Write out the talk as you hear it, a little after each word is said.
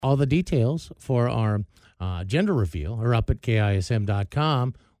all the details for our gender reveal are up at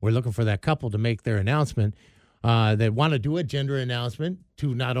KISM.com. We're looking for that couple to make their announcement. They want to do a gender announcement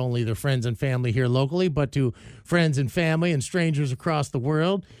to not only their friends and family here locally, but to friends and family and strangers across the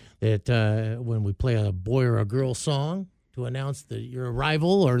world. That when we play a boy or a girl song to announce your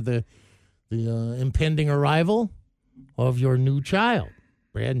arrival or the impending arrival of your new child.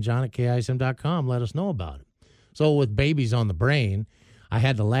 Brad and John at KISM.com, let us know about it. So with babies on the brain, I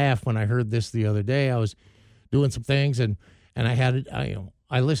had to laugh when I heard this the other day. I was doing some things, and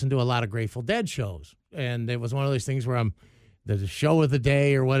I listened to a lot of Grateful Dead shows, and it was one of those things where there's a show of the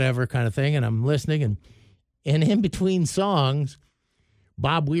day or whatever kind of thing, and I'm listening, and in between songs,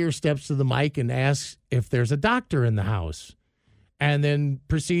 Bob Weir steps to the mic and asks if there's a doctor in the house, and then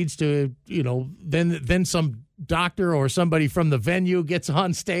proceeds to, then some doctor or somebody from the venue gets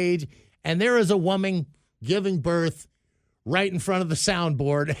on stage, and there is a woman giving birth right in front of the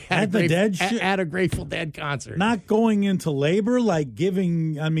soundboard at a Grateful Dead concert. Not going into labor, like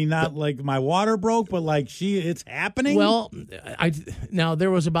not like my water broke, but like it's happening? Well,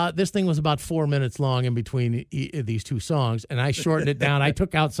 this thing was about 4 minutes long in between these two songs, and I shortened it down. I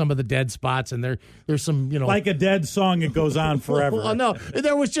took out some of the dead spots, and there's some, Like a Dead song, it goes on forever. Well, no,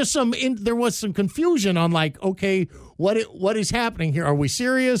 there was just some confusion on okay, what is happening here? Are we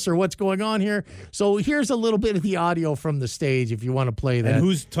serious or what's going on here? So here's a little bit of the audio from the stage if you want to play that. And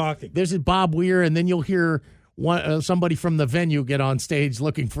who's talking? This is Bob Weir, and then you'll hear somebody from the venue get on stage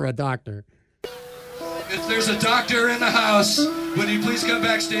looking for a doctor. If there's a doctor in the house, would you please come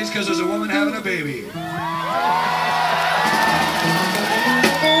backstage because there's a woman having a baby?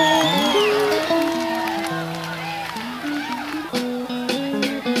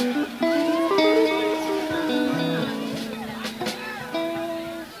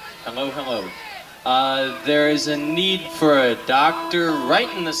 Hello. There is a need for a doctor right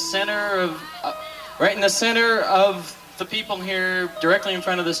in the center of the people here, directly in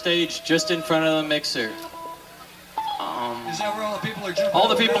front of the stage, just in front of the mixer. Is that where all the people are jumping? All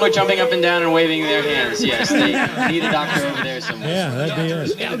the people are jumping up and down and waving their hands. Yes, they need a doctor over there somewhere. Yeah, that'd be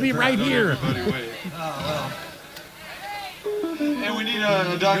it. That'll be right here. And we need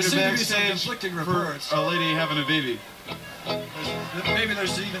a doctor backstage conflicting for reports. a lady having a baby. Maybe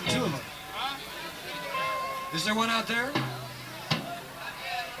there's even two of them. Is there one out there?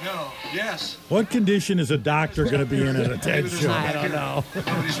 No. Yes. What condition is a doctor going to be in at a Dead show? I don't know.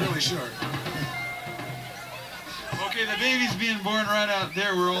 Nobody's really sure. Okay, the baby's being born right out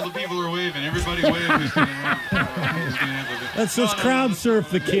there where all the people are waving. Everybody wave who's going to have Let's just crowd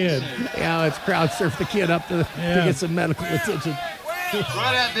surf the kid. Yeah, let's crowd surf the kid up to get some medical attention.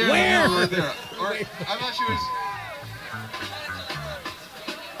 Right out there. Where? Right there. Or, I'm not sure it's...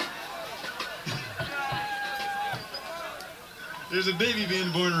 There's a baby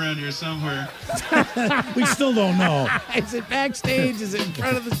being born around here somewhere. We still don't know. Is it backstage? Is it in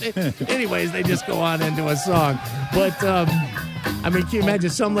front of the stage? Anyways, they just go on into a song. But, can you imagine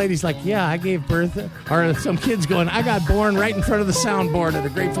some ladies like, yeah, I gave birth, or some kids going, I got born right in front of the soundboard at a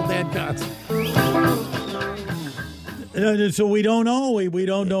Grateful Dead concert. So we don't know. We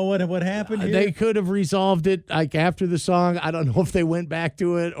don't know what happened here. They could have resolved it like after the song. I don't know if they went back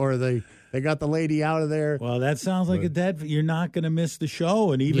to it or they got the lady out of there. Well, that sounds like a Dead. You're not going to miss the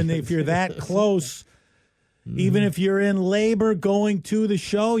show. And even if you're that close, even if you're in labor going to the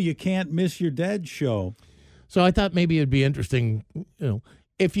show, you can't miss your Dead show. So I thought maybe it'd be interesting,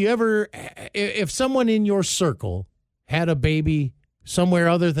 if someone in your circle had a baby somewhere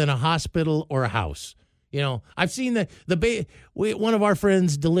other than a hospital or a house. I've seen one of our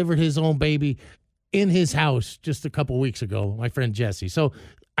friends delivered his own baby in his house just a couple weeks ago, my friend Jesse. So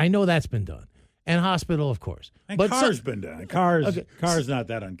I know that's been done. And hospital, of course. And car's been done. Car's not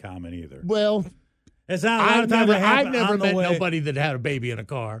that uncommon either. Well, it's not. I've never met nobody that had a baby in a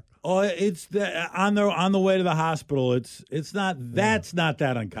car. Oh, it's on the way to the hospital. It's not. That's not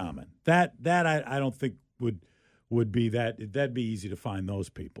that uncommon. That I don't think would be that. That'd be easy to find those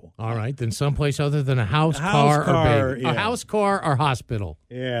people. All right, then someplace other than a house, car, or baby. Yeah. A house, car, or hospital.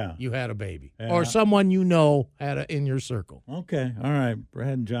 Yeah, you had a baby, yeah. Or someone had in your circle. Okay, all right. Brad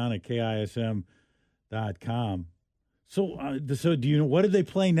and John at KISM.com. So do you know what did they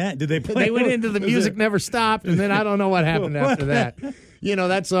play next? Did they play? They went into the music never stopped, and then I don't know what happened after that.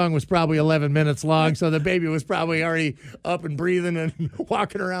 That song was probably 11 minutes long, so the baby was probably already up and breathing and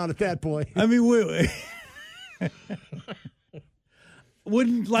walking around at that point. I mean,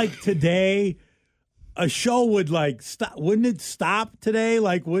 wouldn't like today a show would like stop? Wouldn't it stop today?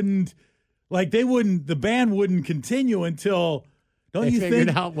 The band wouldn't continue until Don't They you figured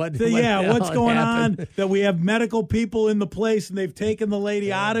think? out what Yeah, what's had going happened. on? That we have medical people in the place and they've taken the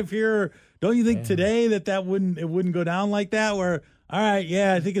lady out of here. Don't you think today that wouldn't go down like that? Where all right,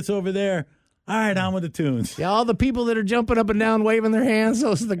 yeah, I think it's over there. All right, on with the tunes. Yeah, all the people that are jumping up and down, waving their hands,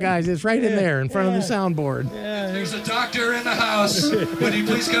 those are the guys. It's right in there in front of the soundboard. Yeah, There's a doctor in the house. Would you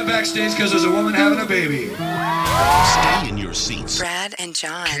please come backstage because there's a woman having a baby? Stay in your seats. Brad and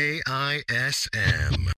John. KISM.